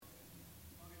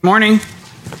Morning.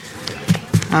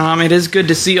 It is good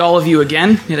to see all of you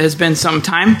again. It has been some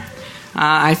time.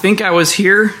 I think I was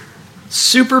here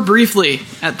super briefly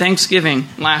at Thanksgiving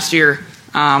last year,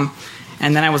 and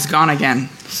then I was gone again.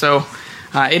 So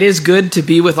it is good to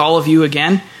be with all of you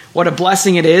again. What a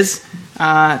blessing it is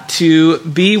to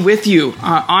be with you.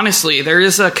 Honestly, there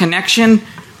is a connection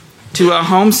to a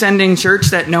home sending church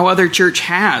that no other church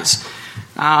has.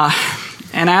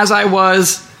 And as I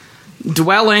was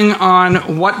dwelling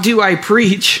on what do I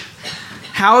preach,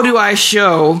 how do I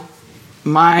show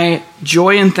my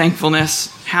joy and thankfulness,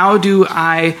 how do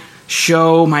I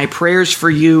show my prayers for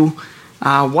you,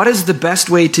 what is the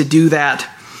best way to do that?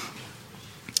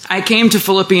 I came to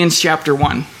Philippians chapter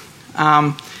 1.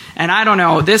 And I don't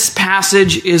know, this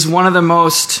passage is one of the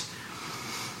most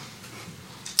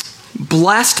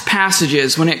blessed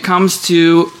passages when it comes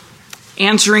to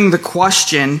answering the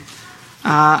question,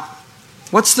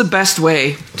 what's the best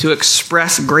way to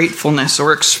express gratefulness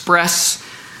or express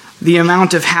the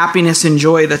amount of happiness and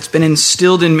joy that's been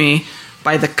instilled in me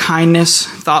by the kindness,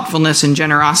 thoughtfulness, and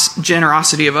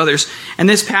generosity of others? And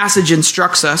this passage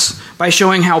instructs us by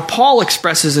showing how Paul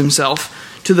expresses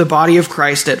himself to the body of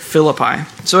Christ at Philippi.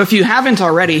 So if you haven't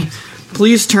already,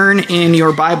 please turn in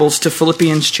your Bibles to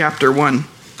Philippians chapter 1.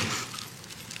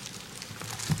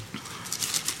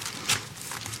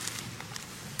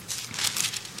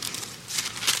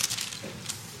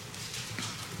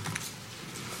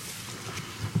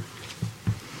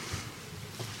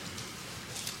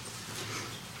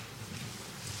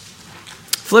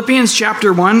 Philippians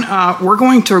chapter 1, we're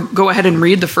going to go ahead and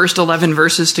read the first 11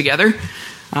 verses together,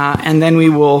 and then we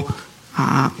will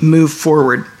move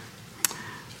forward.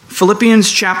 Philippians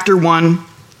chapter 1,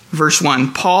 verse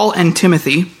 1. Paul and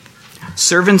Timothy,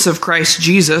 servants of Christ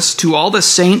Jesus, to all the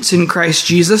saints in Christ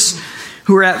Jesus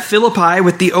who are at Philippi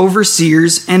with the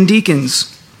overseers and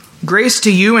deacons. Grace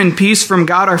to you and peace from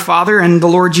God our Father and the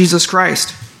Lord Jesus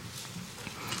Christ.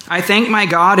 I thank my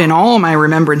God in all my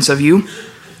remembrance of you,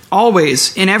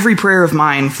 always, in every prayer of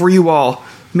mine, for you all,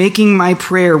 making my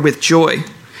prayer with joy,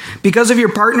 because of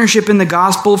your partnership in the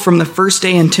gospel from the first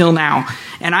day until now.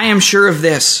 And I am sure of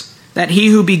this, that he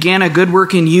who began a good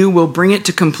work in you will bring it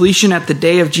to completion at the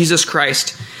day of Jesus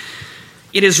Christ.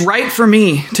 It is right for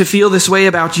me to feel this way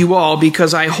about you all,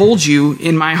 because I hold you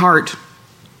in my heart.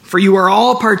 For you are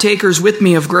all partakers with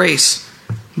me of grace,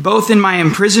 both in my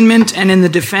imprisonment and in the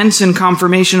defense and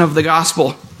confirmation of the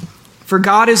gospel. For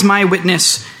God is my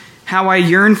witness, how I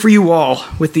yearn for you all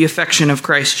with the affection of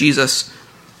Christ Jesus.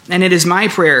 And it is my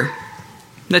prayer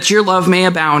that your love may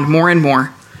abound more and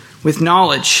more with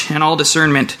knowledge and all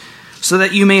discernment, so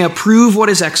that you may approve what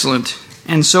is excellent,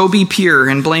 and so be pure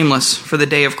and blameless for the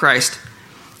day of Christ,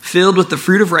 filled with the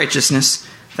fruit of righteousness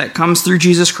that comes through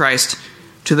Jesus Christ,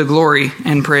 to the glory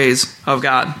and praise of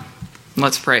God.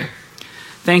 Let's pray.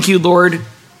 Thank you, Lord,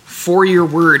 for your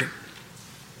word.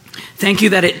 Thank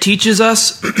you that it teaches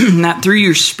us, that through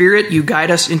your Spirit you guide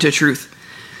us into truth.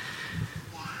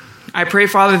 I pray,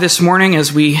 Father, this morning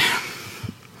as we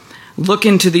look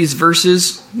into these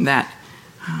verses, that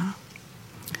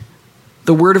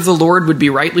the word of the Lord would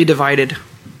be rightly divided.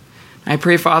 I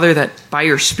pray, Father, that by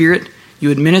your Spirit you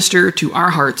would minister to our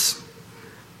hearts.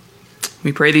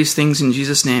 We pray these things in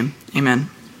Jesus' name. Amen.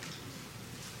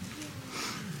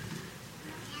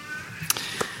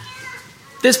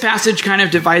 This passage kind of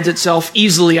divides itself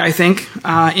easily, I think,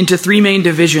 into three main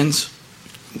divisions.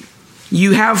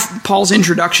 You have Paul's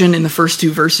introduction in the first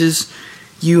two verses.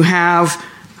 You have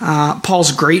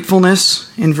Paul's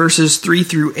gratefulness in verses 3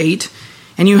 through 8.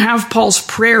 And you have Paul's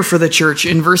prayer for the church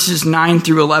in verses 9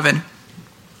 through 11.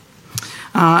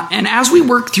 And as we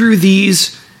work through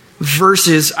these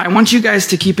verses, I want you guys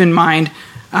to keep in mind,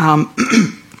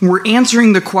 we're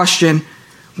answering the question,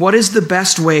 what is the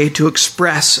best way to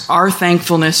express our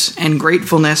thankfulness and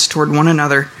gratefulness toward one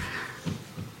another?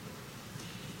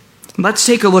 Let's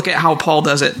take a look at how Paul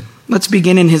does it. Let's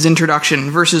begin in his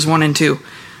introduction, verses 1 and 2.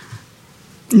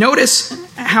 Notice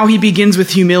how he begins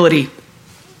with humility.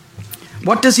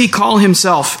 What does he call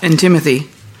himself and Timothy?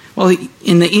 Well,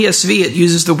 in the ESV, it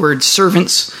uses the word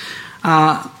servants.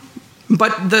 But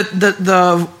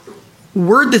the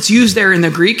word that's used there in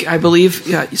the Greek, I believe,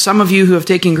 some of you who have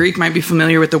taken Greek might be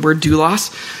familiar with the word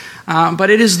doulos, but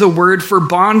it is the word for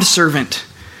bondservant.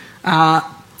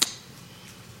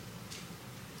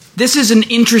 This is an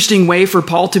interesting way for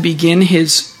Paul to begin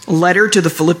his letter to the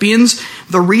Philippians.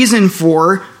 The reason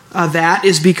for that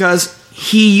is because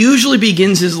he usually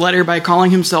begins his letter by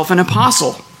calling himself an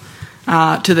apostle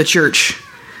to the church.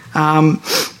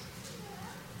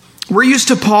 We're used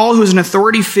to Paul, who's an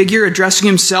authority figure, addressing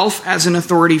himself as an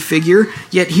authority figure,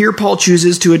 yet here Paul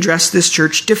chooses to address this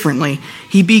church differently.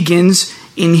 He begins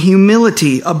in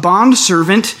humility. A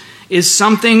bondservant is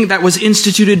something that was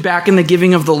instituted back in the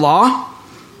giving of the law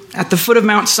at the foot of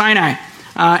Mount Sinai.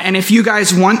 And if you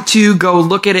guys want to go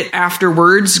look at it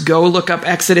afterwards, go look up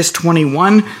Exodus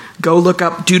 21, go look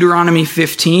up Deuteronomy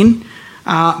 15.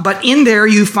 But in there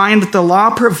you find that the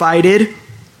law provided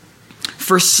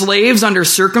for slaves under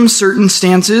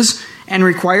circumstances and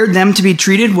required them to be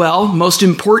treated well. Most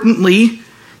importantly,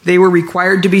 they were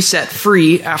required to be set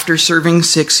free after serving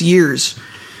 6 years.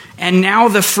 And now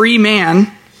the free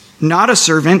man, not a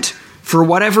servant, for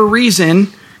whatever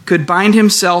reason, could bind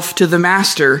himself to the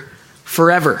master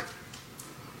forever.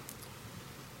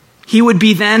 He would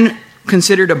be then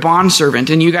considered a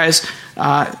bondservant. And you guys,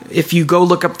 if you go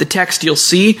look up the text, you'll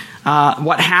see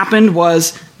what happened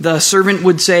was the servant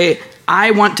would say,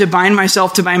 I want to bind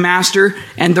myself to my master.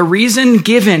 And the reason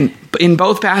given in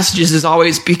both passages is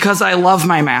always because I love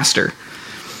my master.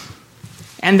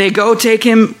 And they go take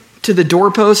him to the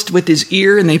doorpost with his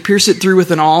ear and they pierce it through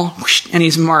with an awl, and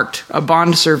he's marked a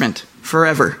bondservant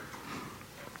forever.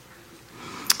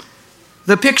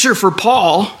 The picture for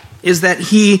Paul is that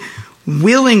he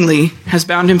willingly has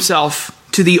bound himself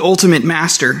to the ultimate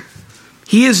master.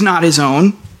 He is not his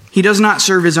own. He does not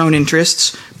serve his own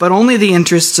interests, but only the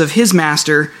interests of his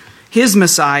master, his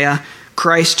Messiah,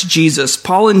 Christ Jesus.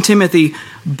 Paul and Timothy,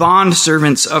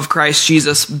 bondservants of Christ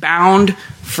Jesus, bound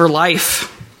for life.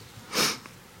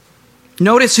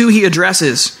 Notice who he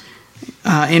addresses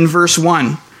in verse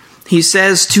 1. He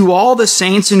says, to all the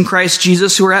saints in Christ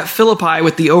Jesus who are at Philippi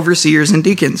with the overseers and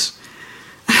deacons.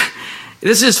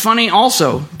 This is funny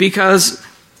also because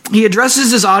he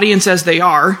addresses his audience as they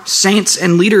are, saints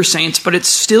and leader saints, but it's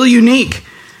still unique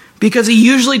because he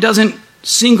usually doesn't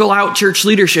single out church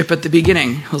leadership at the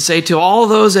beginning. He'll say to all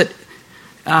those at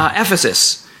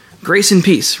Ephesus, grace and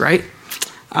peace, right?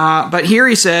 But here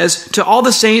he says, to all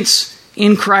the saints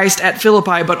in Christ at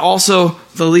Philippi, but also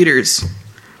the leaders.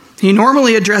 He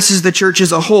normally addresses the church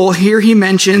as a whole. Here he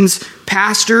mentions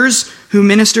pastors who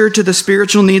minister to the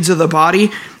spiritual needs of the body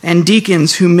and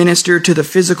deacons who minister to the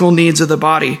physical needs of the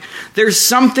body. There's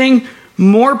something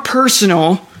more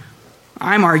personal,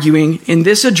 I'm arguing, in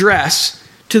this address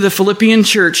to the Philippian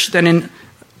church than in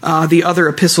the other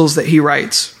epistles that he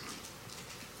writes.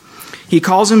 He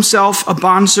calls himself a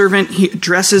bondservant. He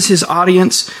addresses his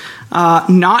audience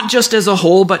not just as a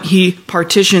whole, but he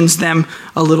partitions them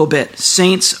a little bit.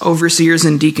 Saints, overseers,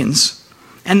 and deacons.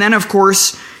 And then, of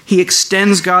course, he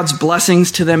extends God's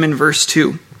blessings to them in verse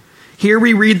 2. Here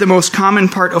we read the most common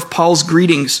part of Paul's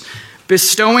greetings,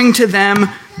 bestowing to them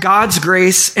God's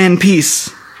grace and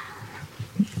peace.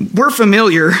 We're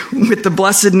familiar with the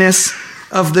blessedness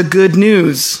of the good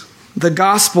news, the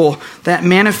gospel that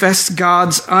manifests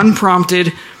God's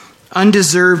unprompted,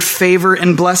 undeserved favor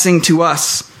and blessing to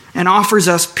us and offers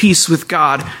us peace with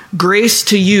God. Grace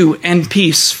to you and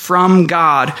peace from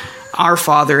God, our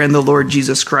Father and the Lord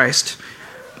Jesus Christ.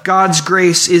 God's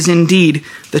grace is indeed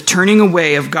the turning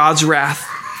away of God's wrath,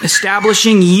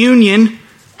 establishing union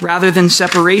rather than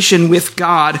separation with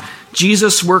God.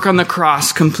 Jesus' work on the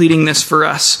cross completing this for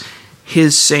us,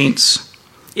 his saints.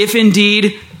 If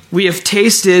indeed we have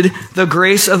tasted the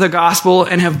grace of the gospel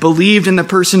and have believed in the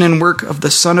person and work of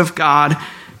the Son of God,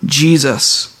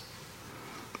 Jesus.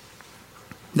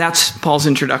 That's Paul's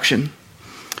introduction.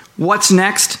 What's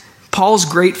next? Paul's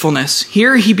gratefulness.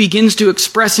 Here he begins to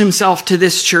express himself to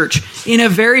this church in a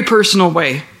very personal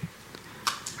way.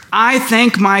 I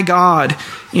thank my God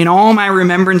in all my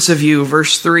remembrance of you,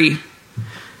 verse 3.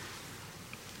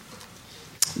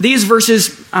 These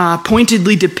verses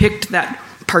pointedly depict that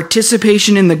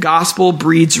participation in the gospel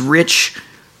breeds rich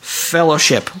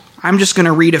fellowship. I'm just going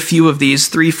to read a few of these,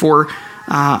 3, 4.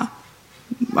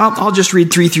 I'll just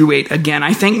read 3 through 8 again.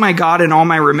 I thank my God in all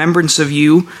my remembrance of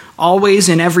you, always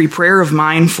in every prayer of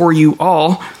mine for you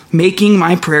all, making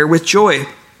my prayer with joy,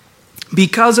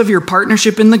 because of your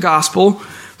partnership in the gospel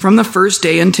from the first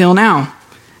day until now.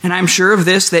 And I'm sure of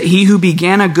this, that he who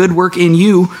began a good work in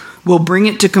you will bring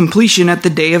it to completion at the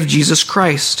day of Jesus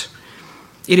Christ.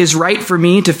 It is right for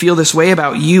me to feel this way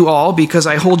about you all, because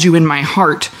I hold you in my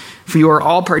heart, for you are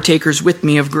all partakers with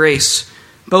me of grace,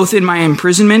 both in my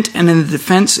imprisonment and in the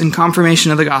defense and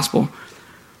confirmation of the gospel.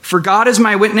 For God is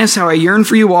my witness how I yearn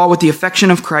for you all with the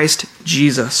affection of Christ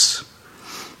Jesus.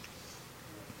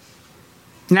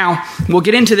 Now, we'll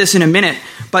get into this in a minute,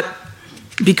 but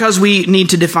because we need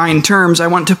to define terms, I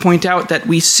want to point out that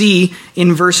we see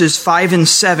in verses 5 and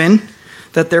 7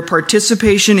 that their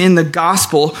participation in the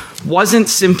gospel wasn't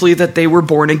simply that they were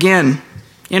born again.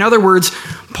 In other words,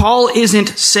 Paul isn't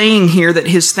saying here that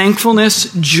his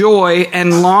thankfulness, joy,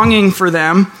 and longing for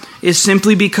them is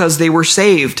simply because they were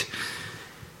saved.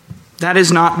 That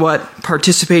is not what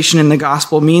participation in the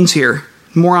gospel means here.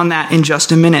 More on that in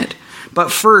just a minute.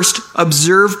 But first,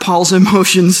 observe Paul's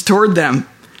emotions toward them.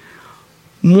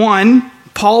 1,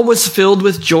 Paul was filled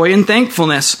with joy and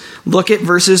thankfulness. Look at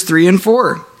verses 3 and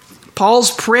 4.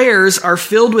 Paul's prayers are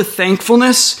filled with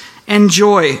thankfulness and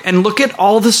joy. And look at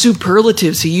all the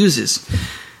superlatives he uses.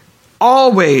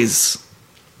 Always,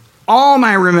 all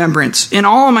my remembrance, in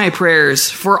all my prayers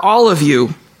for all of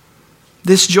you.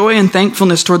 This joy and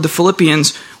thankfulness toward the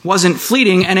Philippians wasn't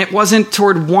fleeting, and it wasn't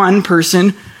toward one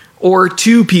person or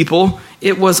two people.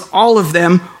 It was all of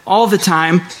them, all the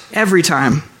time, every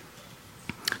time.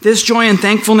 This joy and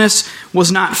thankfulness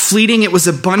was not fleeting, it was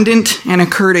abundant and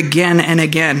occurred again and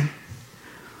again.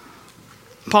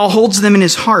 Paul holds them in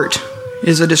his heart,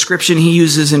 is a description he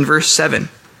uses in verse 7.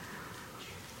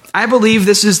 I believe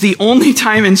this is the only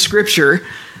time in Scripture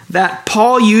that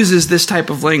Paul uses this type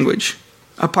of language.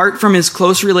 Apart from his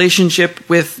close relationship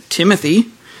with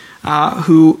Timothy,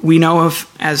 who we know of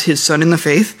as his son in the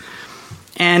faith,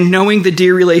 and knowing the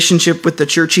dear relationship with the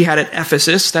church he had at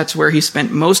Ephesus, that's where he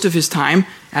spent most of his time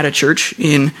at a church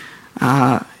in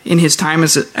his time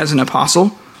as an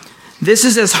apostle. This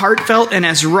is as heartfelt and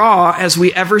as raw as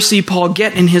we ever see Paul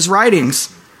get in his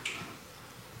writings.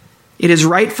 It is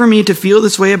right for me to feel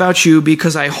this way about you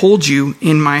because I hold you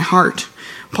in my heart.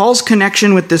 Paul's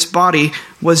connection with this body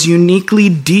was uniquely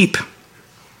deep.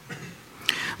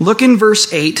 Look in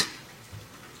verse 8.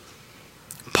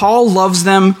 Paul loves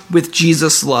them with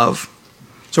Jesus' love.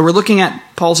 So we're looking at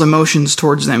Paul's emotions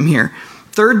towards them here.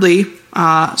 Thirdly,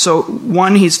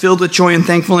 1, he's filled with joy and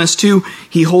thankfulness. 2,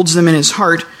 he holds them in his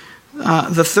heart.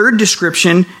 The third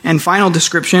description and final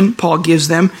description Paul gives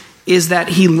them is that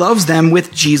he loves them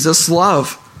with Jesus'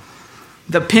 love.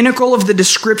 The pinnacle of the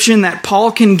description that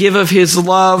Paul can give of his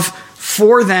love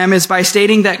for them is by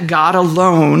stating that God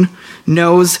alone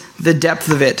knows the depth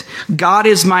of it. God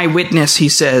is my witness, he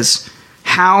says,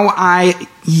 how I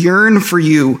yearn for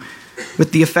you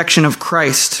with the affection of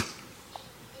Christ.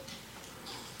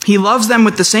 He loves them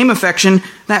with the same affection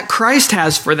that Christ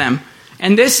has for them.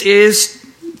 And this is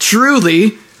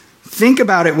truly, think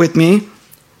about it with me,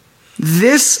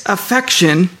 this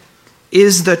affection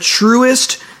is the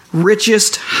truest,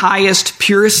 richest, highest,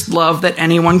 purest love that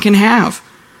anyone can have.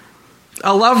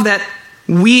 A love that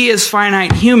we as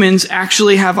finite humans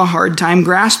actually have a hard time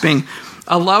grasping.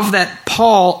 A love that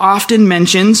Paul often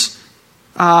mentions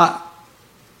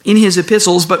in his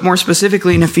epistles, but more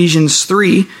specifically in Ephesians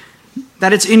 3,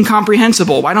 that it's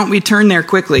incomprehensible. Why don't we turn there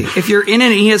quickly? If you're in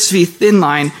an ESV thin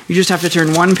line, you just have to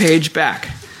turn one page back.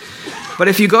 But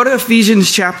if you go to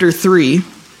Ephesians chapter 3,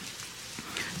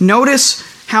 notice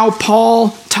how Paul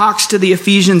talks to the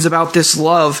Ephesians about this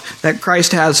love that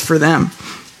Christ has for them.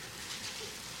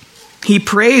 He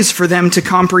prays for them to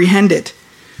comprehend it.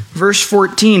 Verse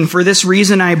 14, for this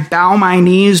reason I bow my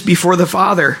knees before the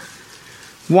Father.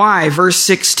 Why? Verse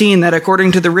 16, that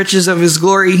according to the riches of his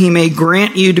glory he may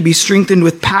grant you to be strengthened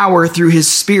with power through his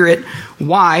Spirit.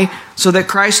 Why? So that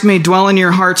Christ may dwell in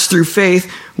your hearts through faith.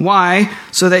 Why?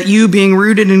 So that you, being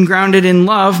rooted and grounded in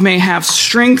love, may have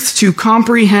strength to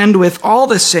comprehend with all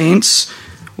the saints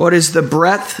what is the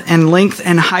breadth and length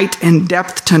and height and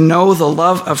depth, to know the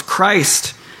love of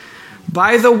Christ.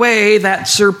 By the way, that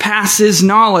surpasses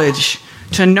knowledge.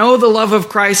 To know the love of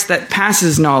Christ that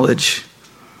passes knowledge,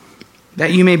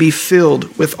 that you may be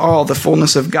filled with all the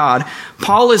fullness of God.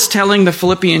 Paul is telling the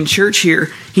Philippian church here,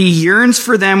 he yearns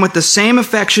for them with the same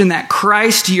affection that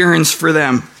Christ yearns for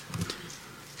them.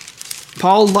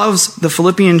 Paul loves the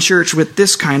Philippian church with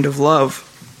this kind of love.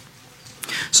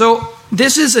 So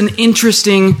this is an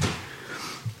interesting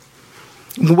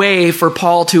way for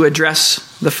Paul to address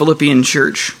the Philippian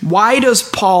church. Why does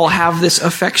Paul have this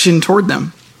affection toward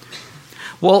them?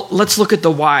 Well, let's look at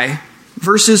the why.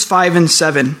 Verses 5 and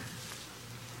 7.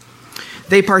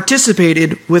 They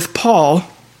participated with Paul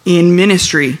in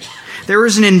ministry. There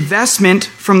was an investment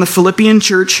from the Philippian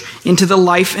church into the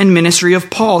life and ministry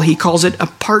of Paul. He calls it a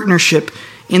partnership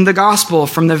in the gospel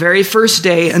from the very first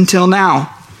day until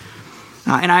now.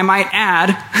 And I might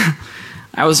add,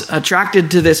 I was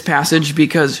attracted to this passage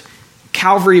because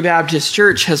Calvary Baptist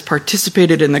Church has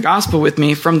participated in the gospel with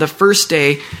me from the first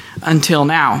day until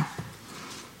now.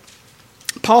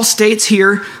 Paul states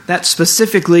here that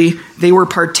specifically they were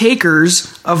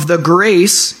partakers of the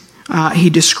grace. He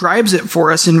describes it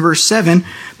for us in verse 7.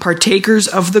 Partakers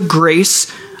of the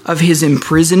grace of his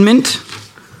imprisonment.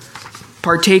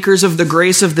 Partakers of the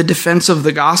grace of the defense of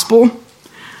the gospel.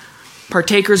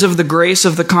 Partakers of the grace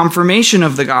of the confirmation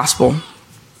of the gospel.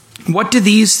 What do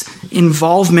these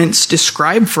involvements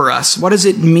describe for us? What does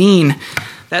it mean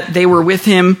that they were with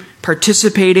him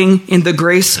participating in the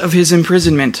grace of his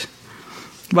imprisonment?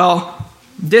 Well,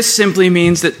 this simply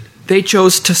means that they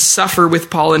chose to suffer with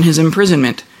Paul in his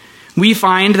imprisonment. We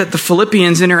find that the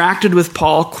Philippians interacted with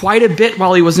Paul quite a bit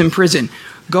while he was in prison.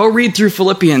 Go read through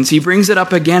Philippians. He brings it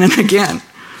up again and again.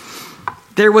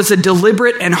 There was a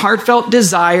deliberate and heartfelt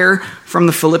desire from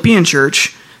the Philippian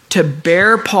church to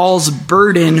bear Paul's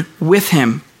burden with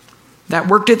him. That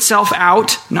worked itself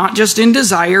out, not just in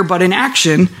desire, but in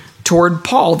action toward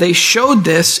Paul. They showed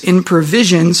this in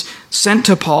provisions sent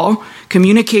to Paul,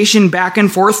 communication back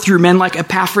and forth through men like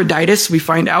Epaphroditus, we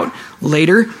find out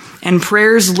later, and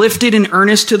prayers lifted in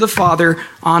earnest to the Father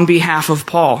on behalf of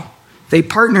Paul. They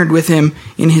partnered with him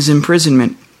in his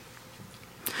imprisonment.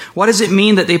 What does it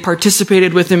mean that they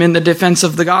participated with him in the defense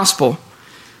of the gospel?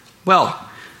 Well,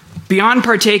 beyond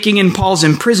partaking in Paul's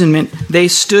imprisonment, they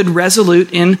stood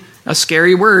resolute in a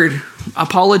scary word,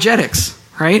 apologetics,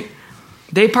 right?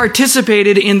 They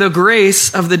participated in the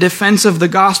grace of the defense of the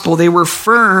gospel. They were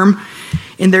firm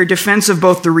in their defense of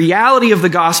both the reality of the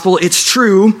gospel, it's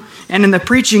true, and in the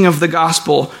preaching of the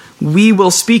gospel, we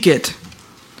will speak it.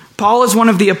 Paul is one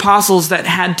of the apostles that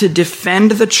had to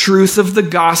defend the truth of the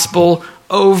gospel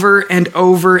over and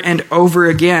over and over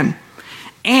again.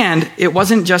 And it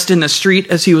wasn't just in the street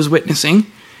as he was witnessing.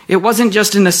 It wasn't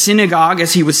just in the synagogue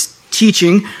as he was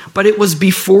teaching, but it was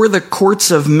before the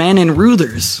courts of men and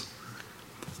rulers.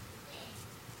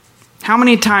 How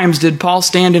many times did Paul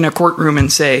stand in a courtroom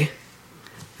and say,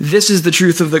 "This is the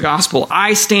truth of the gospel.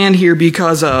 I stand here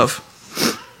because of..."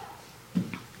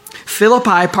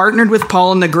 Philippi partnered with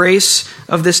Paul in the grace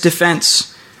of this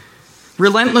defense,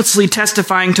 relentlessly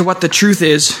testifying to what the truth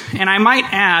is. And I might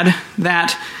add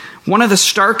that one of the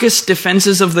starkest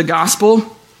defenses of the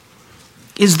gospel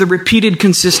is the repeated,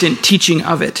 consistent teaching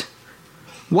of it.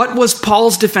 What was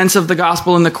Paul's defense of the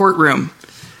gospel in the courtroom?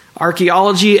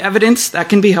 Archaeology evidence, that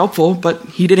can be helpful, but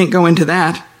he didn't go into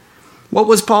that. What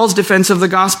was Paul's defense of the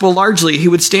gospel largely? He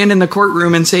would stand in the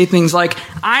courtroom and say things like,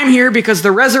 "I'm here because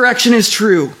the resurrection is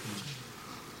true.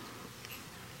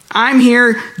 I'm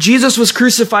here, Jesus was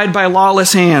crucified by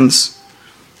lawless hands.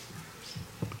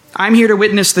 I'm here to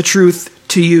witness the truth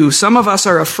to you." Some of us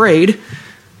are afraid,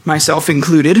 myself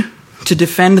included, to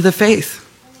defend the faith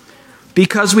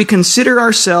because we consider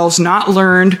ourselves not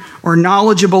learned or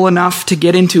knowledgeable enough to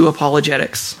get into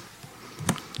apologetics.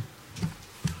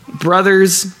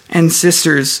 Brothers and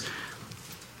sisters,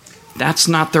 that's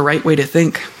not the right way to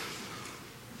think.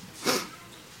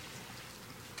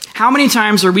 How many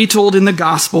times are we told in the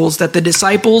Gospels that the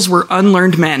disciples were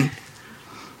unlearned men?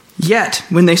 Yet,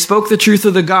 when they spoke the truth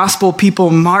of the gospel,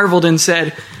 people marveled and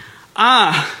said,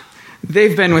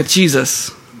 they've been with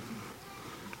Jesus.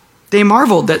 They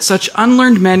marveled that such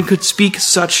unlearned men could speak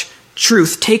such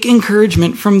truth. Take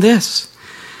encouragement from this.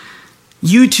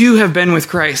 You too have been with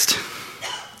Christ.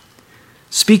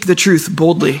 Speak the truth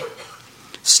boldly.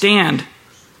 Stand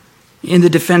in the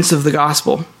defense of the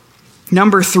gospel.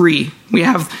 Number 3,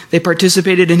 they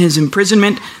participated in his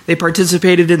imprisonment. They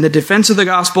participated in the defense of the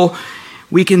gospel.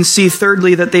 We can see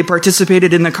thirdly that they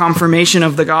participated in the confirmation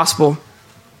of the gospel.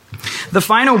 The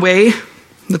final way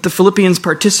that the Philippians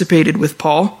participated with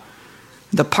Paul,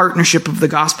 the partnership of the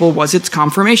gospel, was its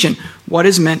confirmation. What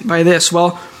is meant by this?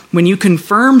 Well, when you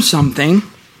confirm something,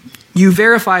 you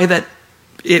verify that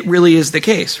it really is the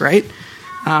case, right?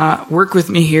 Work with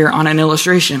me here on an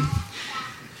illustration.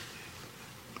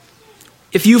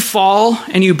 If you fall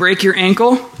and you break your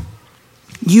ankle,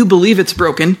 you believe it's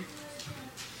broken,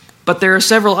 but there are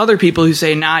several other people who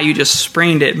say, "Nah, you just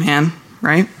sprained it, man,"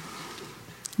 right?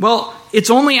 Well, it's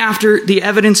only after the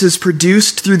evidence is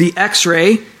produced through the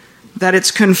x-ray that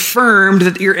it's confirmed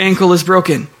that your ankle is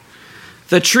broken.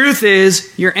 The truth is,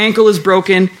 your ankle is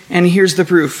broken, and here's the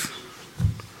proof.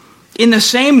 In the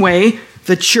same way,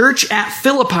 the church at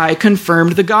Philippi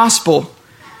confirmed the gospel.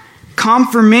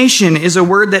 Confirmation is a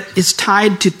word that is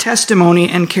tied to testimony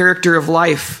and character of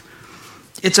life.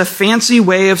 It's a fancy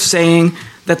way of saying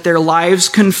that their lives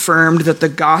confirmed that the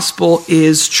gospel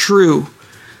is true.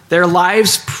 Their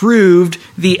lives proved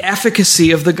the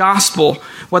efficacy of the gospel.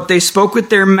 What they spoke with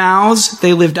their mouths,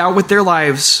 they lived out with their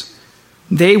lives.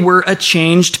 They were a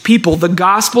changed people. The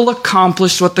gospel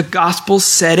accomplished what the gospel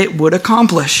said it would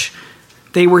accomplish.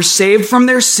 They were saved from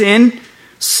their sin,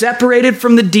 separated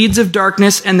from the deeds of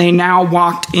darkness, and they now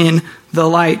walked in the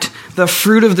light. The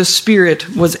fruit of the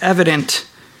Spirit was evident.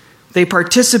 They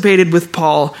participated with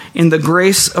Paul in the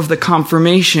grace of the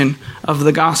confirmation of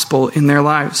the gospel in their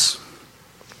lives.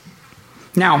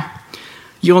 Now,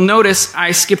 you'll notice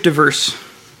I skipped a verse.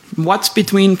 What's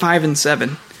between 5 and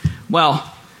 7?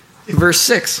 Well, verse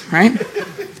 6, right?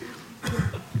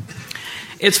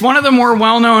 It's one of the more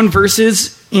well-known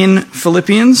verses in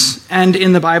Philippians and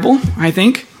in the Bible, I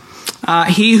think.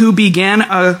 He who began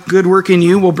a good work in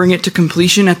you will bring it to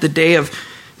completion at the day of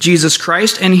Jesus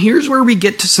Christ. And here's where we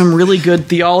get to some really good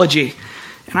theology.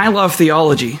 And I love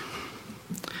theology.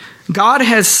 God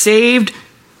has saved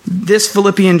this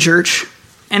Philippian church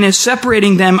and is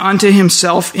separating them unto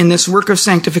himself in this work of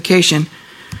sanctification.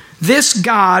 This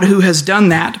God who has done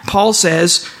that, Paul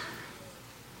says,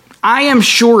 I am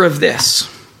sure of this.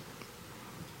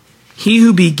 He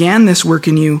who began this work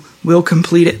in you will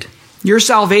complete it. Your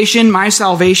salvation, my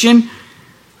salvation,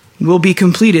 will be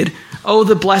completed. Oh,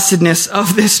 the blessedness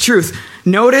of this truth.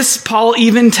 Notice Paul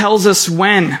even tells us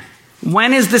when.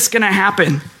 When is this going to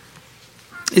happen?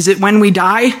 Is it when we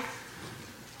die?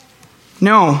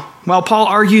 No. While Paul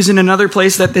argues in another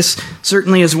place that this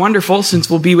certainly is wonderful since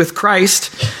we'll be with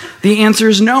Christ, the answer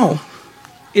is no.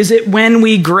 Is it when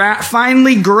we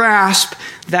finally grasp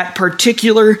that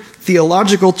particular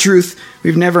theological truth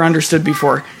we've never understood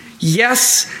before?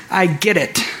 Yes, I get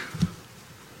it.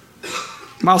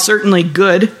 While certainly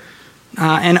good,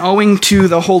 and owing to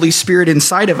the Holy Spirit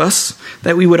inside of us,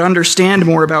 that we would understand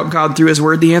more about God through his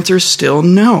word, the answer is still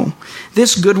no.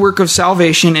 This good work of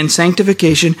salvation and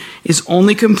sanctification is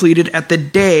only completed at the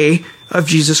day of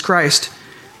Jesus Christ.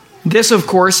 This, of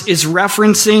course, is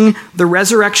referencing the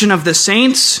resurrection of the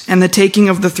saints and the taking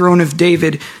of the throne of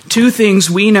David, two things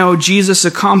we know Jesus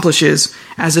accomplishes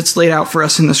as it's laid out for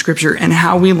us in the Scripture, and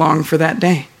how we long for that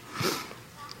day.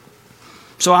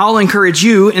 So I'll encourage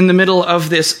you, in the middle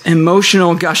of this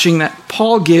emotional gushing that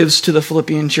Paul gives to the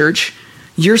Philippian church,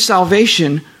 your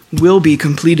salvation will be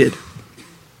completed.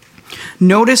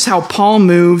 Notice how Paul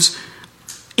moves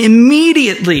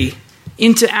immediately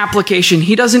into application.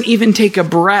 He doesn't even take a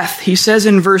breath. He says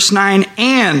in verse 9,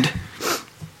 and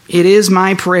it is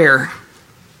my prayer.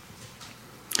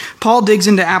 Paul digs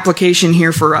into application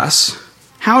here for us.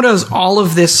 How does all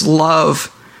of this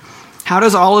love, how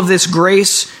does all of this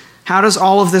grace, how does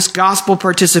all of this gospel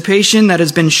participation that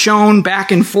has been shown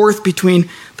back and forth between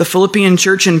the Philippian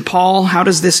church and Paul, how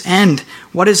does this end?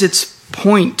 What is its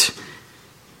point?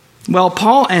 Well,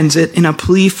 Paul ends it in a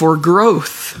plea for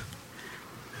growth.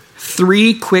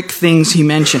 3 quick things he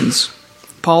mentions.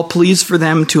 Paul pleads for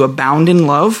them to abound in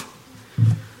love,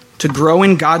 to grow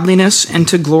in godliness, and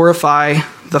to glorify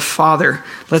the Father.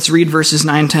 Let's read verses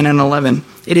 9, 10, and 11.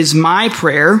 It is my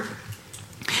prayer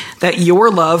that your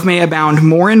love may abound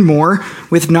more and more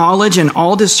with knowledge and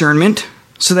all discernment,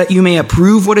 so that you may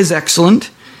approve what is excellent,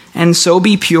 and so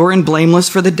be pure and blameless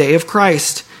for the day of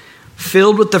Christ,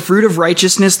 filled with the fruit of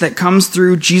righteousness that comes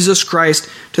through Jesus Christ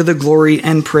to the glory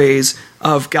and praise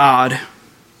of God.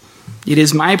 It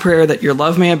is my prayer that your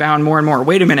love may abound more and more.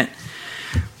 Wait a minute.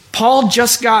 Paul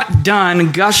just got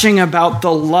done gushing about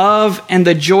the love and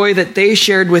the joy that they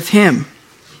shared with him.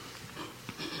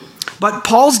 But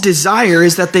Paul's desire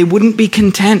is that they wouldn't be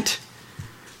content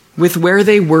with where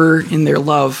they were in their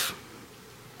love.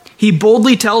 He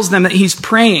boldly tells them that he's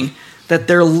praying that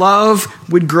their love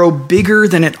would grow bigger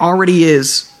than it already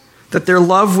is, that their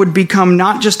love would become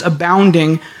not just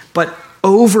abounding, but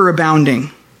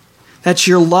overabounding, that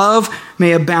your love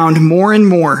may abound more and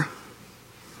more,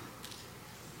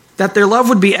 that their love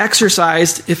would be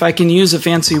exercised, if I can use a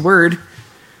fancy word,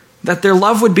 that their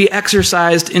love would be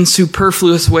exercised in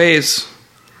superfluous ways.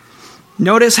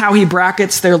 Notice how he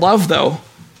brackets their love, though.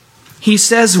 He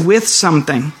says with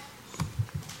something,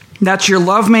 that your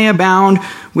love may abound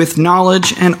with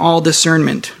knowledge and all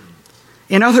discernment.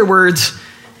 In other words,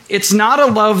 it's not a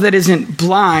love that isn't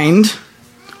blind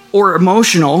or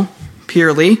emotional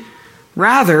purely.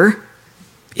 Rather,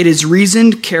 it is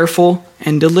reasoned, careful,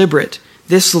 and deliberate.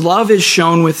 This love is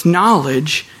shown with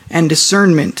knowledge and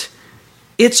discernment.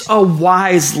 It's a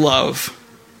wise love.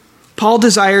 Paul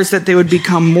desires that they would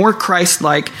become more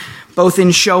Christ-like, both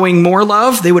in showing more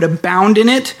love, they would abound in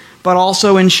it, but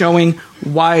also in showing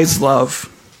wise love.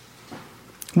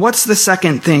 What's the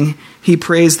second thing he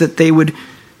prays that they would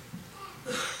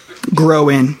grow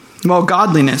in? Well,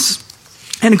 godliness.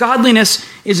 And godliness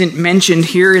isn't mentioned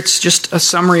here. It's just a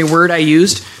summary word I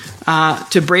used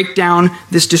to break down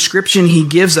this description he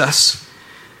gives us.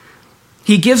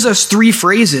 He gives us 3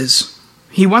 phrases.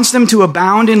 He wants them to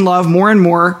abound in love more and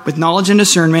more with knowledge and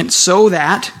discernment, so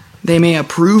that they may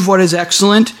approve what is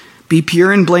excellent, be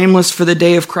pure and blameless for the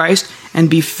day of Christ, and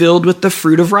be filled with the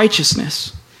fruit of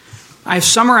righteousness. I've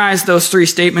summarized those 3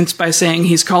 statements by saying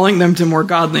he's calling them to more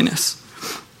godliness.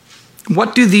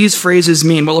 What do these phrases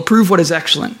mean? Well, approve what is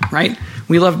excellent, right?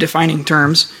 We love defining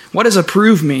terms. What does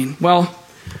approve mean? Well,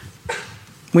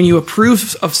 when you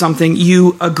approve of something,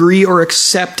 you agree or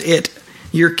accept it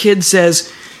Your kid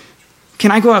says,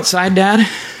 "Can I go outside, Dad?"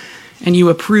 And you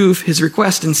approve his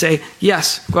request and say,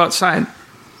 "Yes, go outside."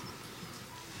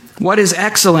 What is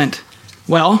excellent?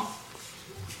 Well,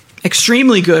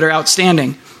 extremely good or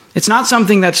outstanding. It's not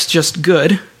something that's just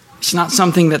good. It's not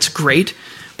something that's great,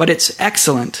 but it's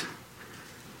excellent.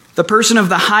 The person of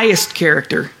the highest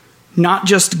character, not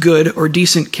just good or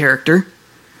decent character,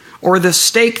 or the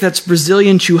steak that's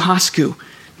Brazilian churrasco,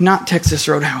 not Texas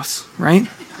Roadhouse, right?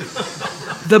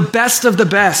 The best of the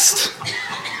best.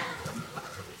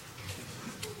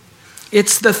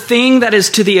 It's the thing that is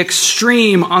to the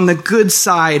extreme on the good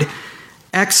side.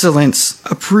 Excellence.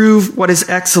 Approve what is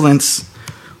excellence.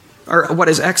 Or what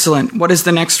is excellent. What is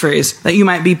the next phrase? That you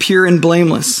might be pure and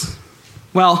blameless.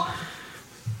 Well,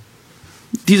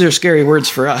 these are scary words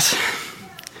for us.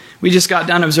 We just got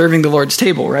done observing the Lord's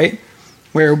table, right?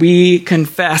 Where we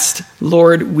confessed,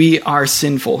 "Lord, we are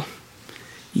sinful.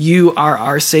 You are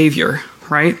our Savior,"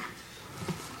 right?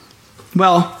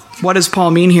 Well, what does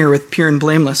Paul mean here with pure and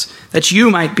blameless? That you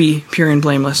might be pure and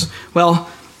blameless. Well,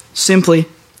 simply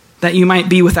that you might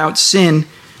be without sin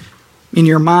in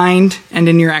your mind and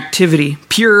in your activity.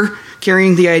 Pure,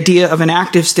 carrying the idea of an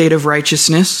active state of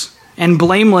righteousness, and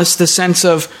blameless, the sense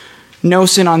of no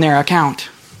sin on their account.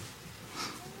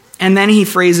 And then he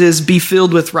phrases, "be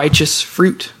filled with righteous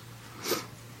fruit."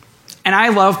 And I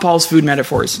love Paul's food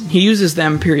metaphors. He uses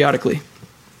them periodically.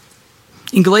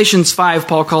 In Galatians 5,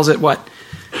 Paul calls it what?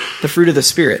 The fruit of the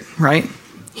Spirit, right?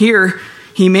 Here,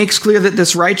 he makes clear that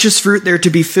this righteous fruit they're to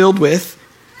be filled with,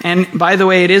 and by the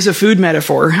way, it is a food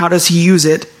metaphor. How does he use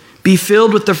it? Be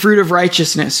filled with the fruit of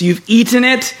righteousness. You've eaten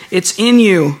it. It's in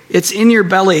you. It's in your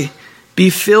belly. Be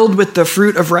filled with the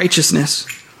fruit of righteousness.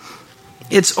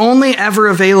 It's only ever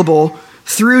available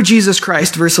through Jesus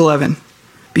Christ, verse 11.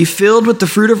 Be filled with the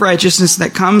fruit of righteousness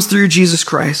that comes through Jesus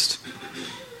Christ.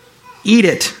 Eat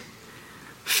it.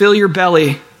 Fill your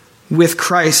belly with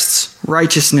Christ's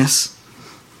righteousness.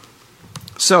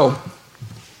 So,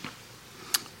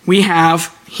 we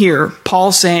have here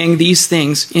Paul saying these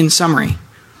things in summary.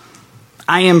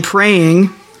 I am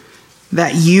praying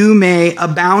that you may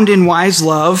abound in wise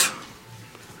love,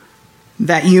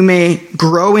 that you may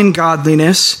grow in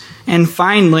godliness, and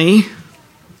finally,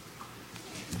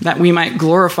 that we might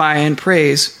glorify and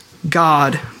praise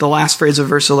God, the last phrase of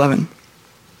verse 11.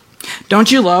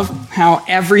 Don't you love how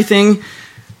everything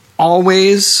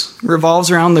always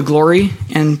revolves around the glory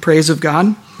and praise of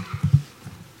God?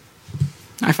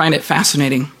 I find it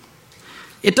fascinating.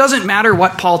 It doesn't matter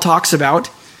what Paul talks about.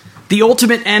 The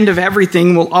ultimate end of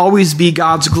everything will always be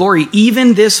God's glory.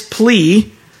 Even this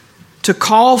plea to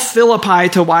call Philippi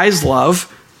to wise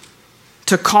love,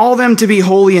 to call them to be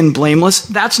holy and blameless,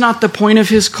 that's not the point of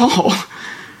his call.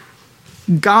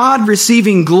 God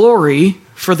receiving glory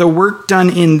for the work done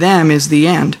in them is the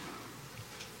end.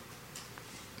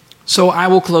 So I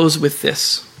will close with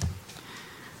this.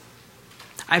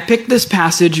 I picked this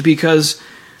passage because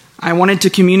I wanted to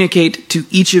communicate to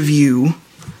each of you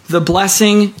the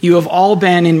blessing you have all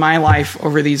been in my life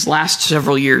over these last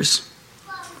several years.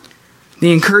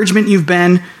 The encouragement you've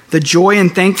been, the joy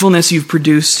and thankfulness you've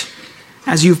produced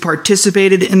as you've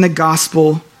participated in the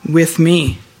gospel with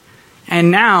me. And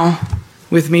now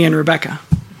with me and Rebecca,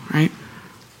 right?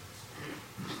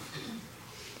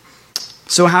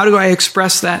 So how do I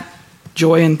express that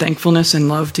joy and thankfulness and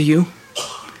love to you?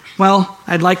 Well,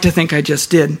 I'd like to think I just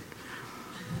did.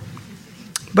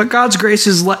 But God's grace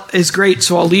is great,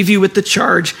 so I'll leave you with the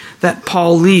charge that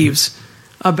Paul leaves.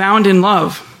 Abound in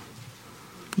love.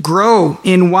 Grow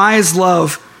in wise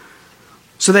love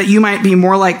so that you might be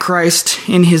more like Christ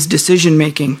in his decision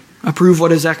making. Approve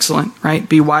what is excellent, right?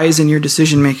 Be wise in your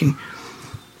decision making.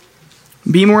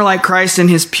 Be more like Christ in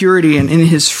his purity and in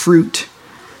his fruit.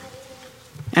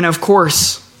 And of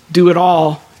course, do it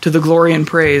all to the glory and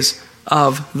praise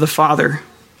of the Father.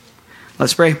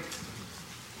 Let's pray.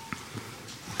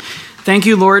 Thank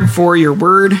you, Lord, for your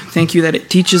word. Thank you that it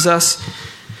teaches us.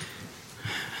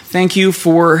 Thank you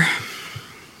for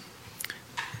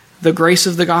the grace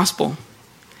of the gospel.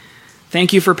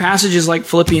 Thank you for passages like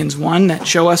Philippians 1 that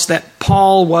show us that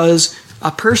Paul was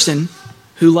a person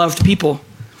who loved people.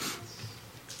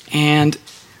 And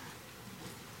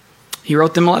he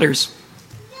wrote them letters.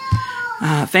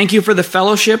 Thank you for the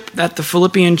fellowship that the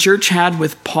Philippian church had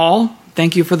with Paul.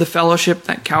 Thank you for the fellowship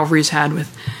that Calvary's had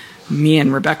with me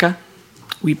and Rebecca.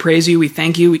 We praise you. We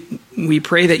thank you. We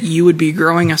pray that you would be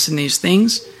growing us in these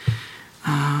things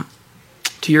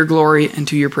to your glory and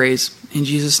to your praise. In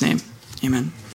Jesus' name, amen.